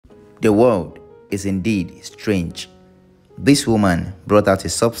The world is indeed strange. This woman brought out a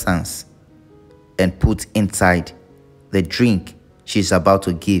substance and put inside the drink she's about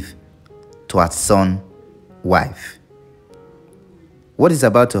to give to her son's wife. What is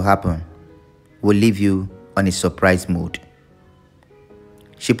about to happen will leave you on a surprise mood.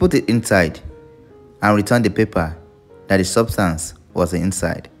 She put it inside and returned the paper that the substance was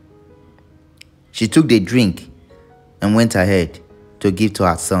inside. She took the drink and went ahead to give to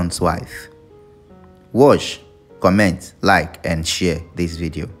her son's wife. Watch, comment, like, and share this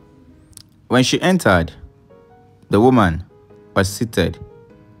video. When she entered, the woman was seated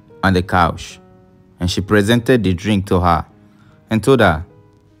on the couch and she presented the drink to her and told her,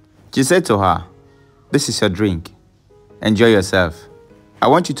 she said to her, "This is your drink. Enjoy yourself. I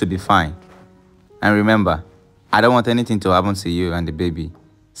want you to be fine. And remember, I don't want anything to happen to you and the baby.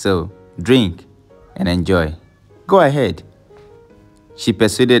 So drink and enjoy. Go ahead." She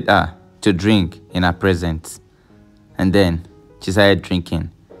persuaded her to drink in her presence. And then she started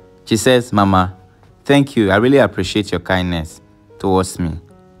drinking. She says, "Mama, thank you. I really appreciate your kindness towards me.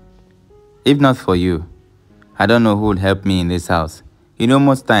 If not for you, I don't know who would help me in this house. You know,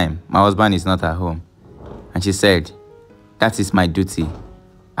 most time, my husband is not at home." And she said, "That is my duty.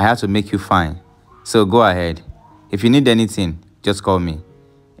 I have to make you fine. So go ahead. If you need anything, just call me."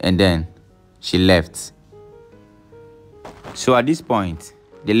 And then she left. So at this point,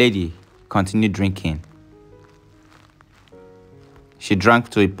 the lady continued drinking. She drank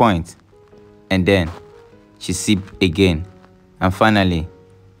to a point, and then she sipped again, and finally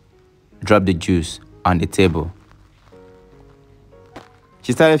dropped the juice on the table.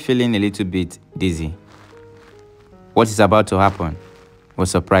 She started feeling a little bit dizzy. What is about to happen will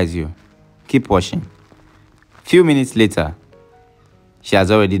surprise you. Keep watching. Few minutes later, she has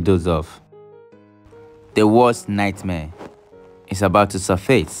already dozed off. The worst nightmare is about to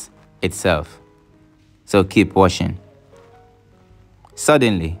surface itself. So keep watching.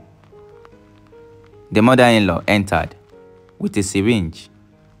 Suddenly, the mother-in-law entered with a syringe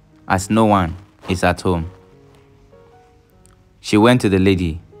as no one is at home. She went to the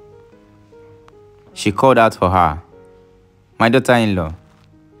lady. She called out for her, "My daughter-in-law,"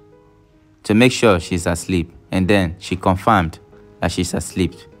 to make sure she's asleep, and then she confirmed that she's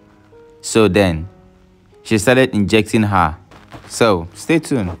asleep. So then, she started injecting her. So stay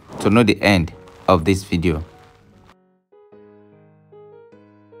tuned to know the end of this video.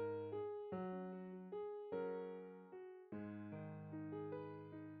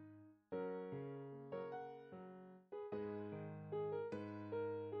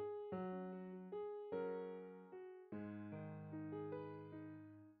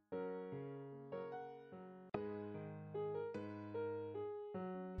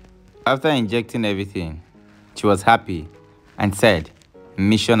 After injecting everything, she was happy and said,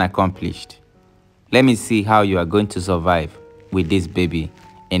 "Mission accomplished. Let me see how you are going to survive with this baby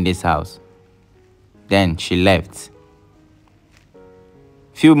in this house." Then she left.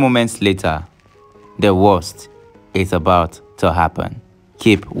 Few moments later, the worst is about to happen.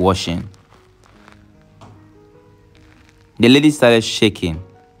 Keep watching. The lady started shaking,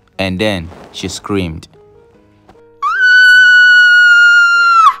 and then she screamed.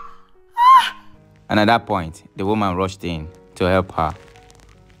 And at that point, the woman rushed in to help her.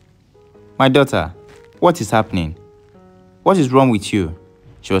 "My daughter, what is happening? What is wrong with you?"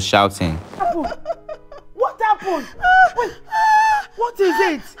 She was shouting. What happened? Wait, what is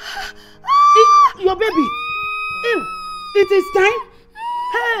it? Your baby. Ew, it is time?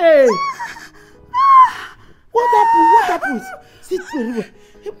 Hey! What happened? What happened? Sit very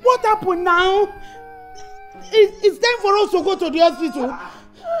well. What happened now? It's time for us to go to the hospital.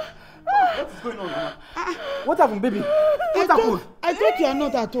 What is going on, Mama? What happened, baby? What happened? I thought you are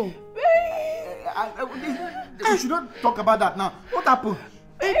not at home. We should not talk about that now. What happened?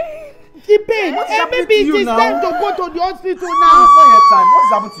 The pain. What is happening Maybe to you it is now? time to go to the hospital It's now. not yet time. What's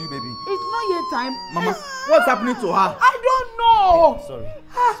happened to you, baby? It's not yet time. Mama, what's happening to her? I don't know.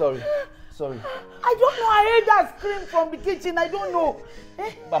 Sorry. I don't know. I heard that scream from the kitchen. I don't know.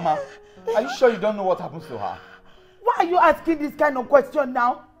 Mama, are you sure you don't know what happens to her? Why are you asking this kind of question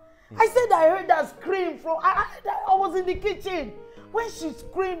now? I said I heard that scream from. I was in the kitchen when she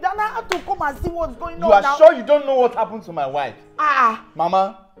screamed, and I had to come and see what's going on. You are now. sure you don't know what happened to my wife?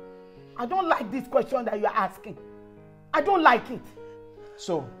 Mama? I don't like this question that you are asking. I don't like it.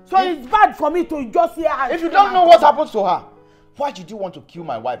 So it's bad for me to just hear her. If you don't know what happens to her, why did you want to kill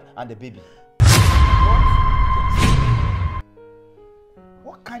my wife and the baby?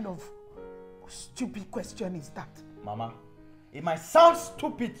 What kind of stupid question is that? Mama, it might sound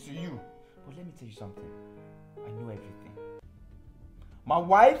stupid to you, but let me tell you something. I know everything. My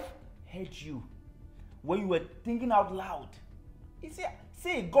wife heard you when you were thinking out loud. You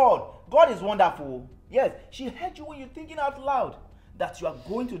see, God is wonderful. Yes, she heard you when you're thinking out loud that you are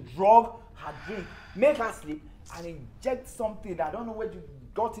going to drug her drink, make her sleep, and inject something that I don't know where you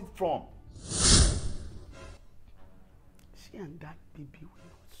got it from. She and that baby will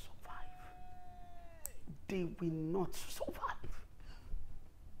not survive. They will not survive.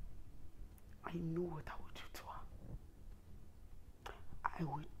 I know what I will do to her. I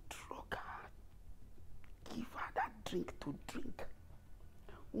will drug her, give her that drink to drink.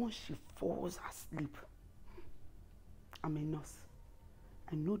 Once she falls asleep, I'm a nurse.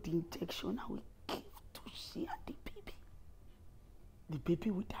 I know the injection I will give to she and the baby. The baby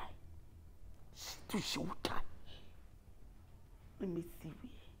will die. She too, she will die. Let me see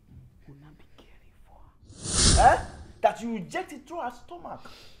where will not be caring for her. That you inject it through her stomach,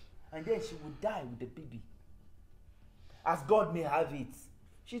 and then she will die with the baby. As God may have it.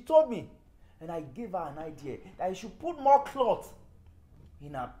 She told me, and I gave her an idea that I should put more cloth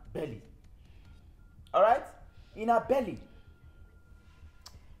in her belly. Alright? In her belly.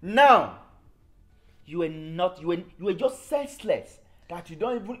 Now, you were just senseless that you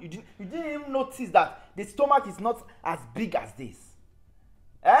didn't even notice that the stomach is not as big as this.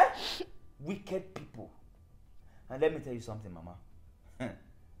 Wicked people. And let me tell you something, Mama.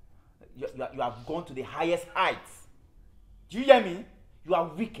 You have gone to the highest heights. Do you hear me? You are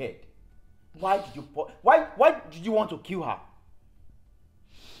wicked. Why did you want to kill her?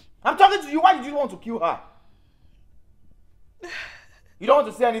 I'm talking to you. Why did you want to kill her? You don't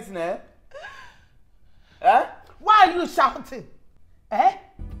want to say anything, eh? Why are you shouting?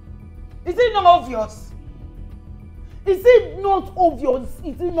 Is it not obvious? Is it not obvious?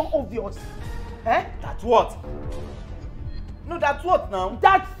 Is it not obvious? That's what? No, that's what now?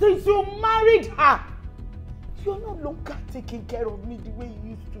 That since you married her, you're no longer taking care of me the way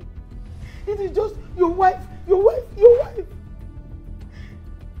you used to. It is just your wife. When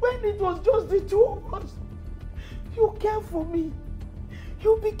it was just the two of us, you care for me.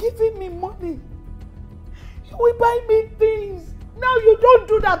 You'll be giving me money. You will buy me things. Now you don't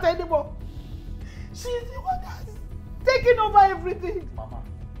do that anymore. She's the one that's taking over everything. Mama,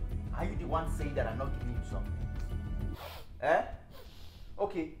 are you the one saying that I'm not giving you something?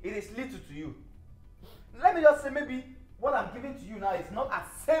 Okay, it is little to you. Let me just say maybe what I'm giving to you now is not as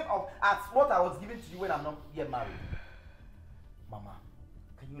same as what I was giving to you when I'm not yet married. Mama,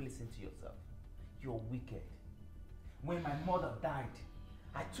 can you listen to yourself? You're wicked. When my mother died,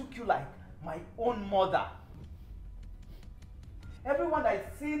 I took you like my own mother. Everyone that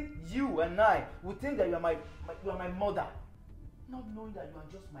has seen you and I would think that you are my mother, not knowing that you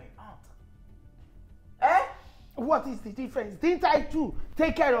are just my aunt. What is the difference? Didn't I too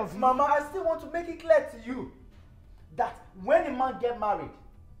take care of you? Mama, I still want to make it clear to you that when a man gets married,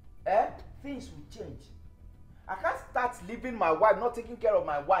 things will change. I can't start leaving my wife, not taking care of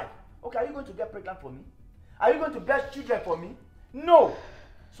my wife. Okay, are you going to get pregnant for me? Are you going to bear children for me? No.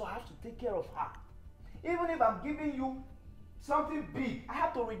 So I have to take care of her. Even if I'm giving you something big, I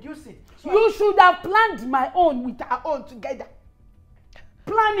have to reduce it. So you should have planned my own with our own together.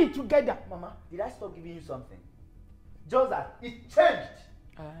 Plan it together. Mama, did I stop giving you something? Just that it changed.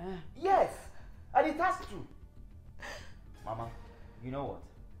 Yes, and it has to. Mama, you know what?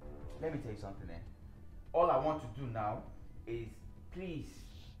 Let me tell you something. All I want to do now is please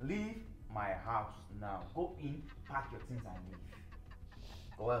leave my house now. Go in, pack your things and leave.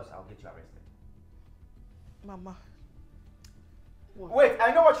 Or else I'll get you arrested. Mama. What? Wait,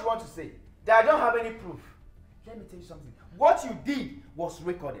 I know what you want to say. That I don't have any proof. Let me tell you something. What you did was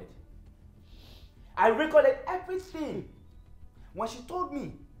recorded. I recorded everything. When she told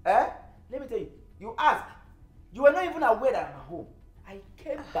me, let me tell you, you asked. You were not even aware that I'm at home. I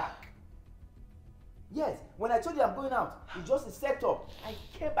came back. Yes, when I told you I'm going out, it's just a setup. I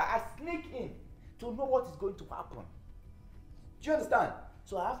came back, I sneak in to know what is going to happen. Do you understand?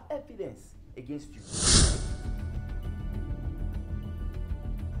 So I have evidence against you.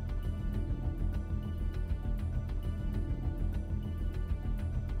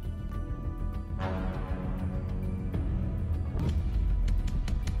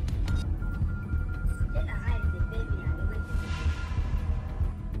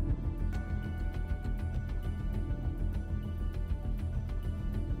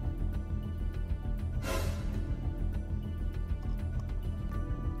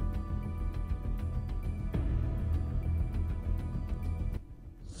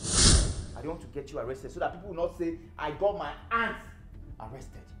 I don't want to get you arrested so that people will not say I got my aunt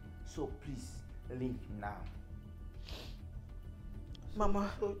arrested. So please leave now. Mama,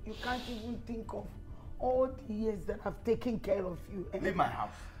 you can't even think of all the years that I've taken care of you. Leave my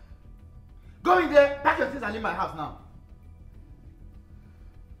house. Go in there, pack your things and leave my house now.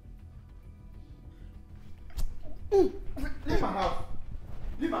 Leave my house.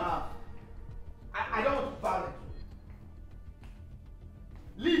 Leave my house. I don't want to violence.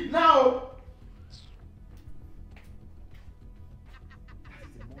 Leave now. That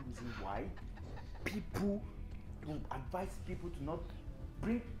is the more reason why people don't advise people to not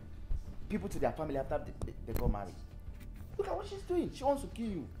bring people to their family after they got married. Look at what she's doing. She wants to kill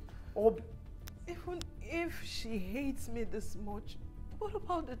you. Or even if she hates me this much, what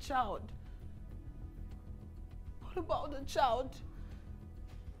about the child? What about the child?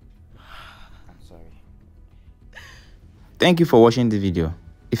 I'm sorry. Thank you for watching the video.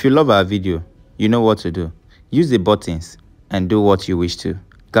 If you love our video, you know what to do. Use the buttons and do what you wish to.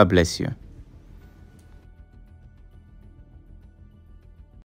 God bless you.